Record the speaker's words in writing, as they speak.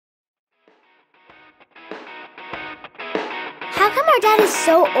our dad is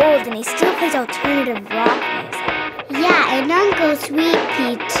so old and he still plays alternative rock music. Yeah, and Uncle Sweet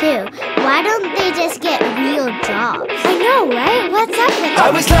Pea too. Why don't they just get real jobs? I know, right? What's up with I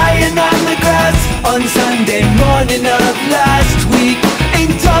was lying on the grass on Sunday morning of last week,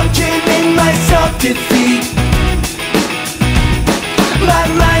 indulging in my self-defeat. My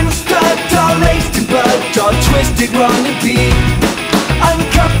mind was drugged, all laced and bugged, all twisted, wrong and beat,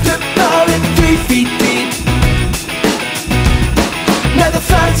 uncomfortable and 3 feet deep. Now the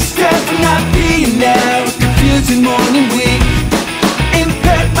fancy step from not being there, a confusing morning week,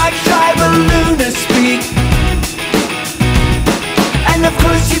 impaired my tribal lunar speak. And of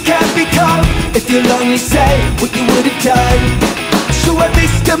course you can't be caught if you'll only say what you would have done. So I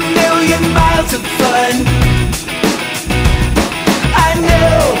missed a million miles of fun. I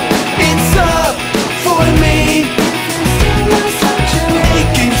know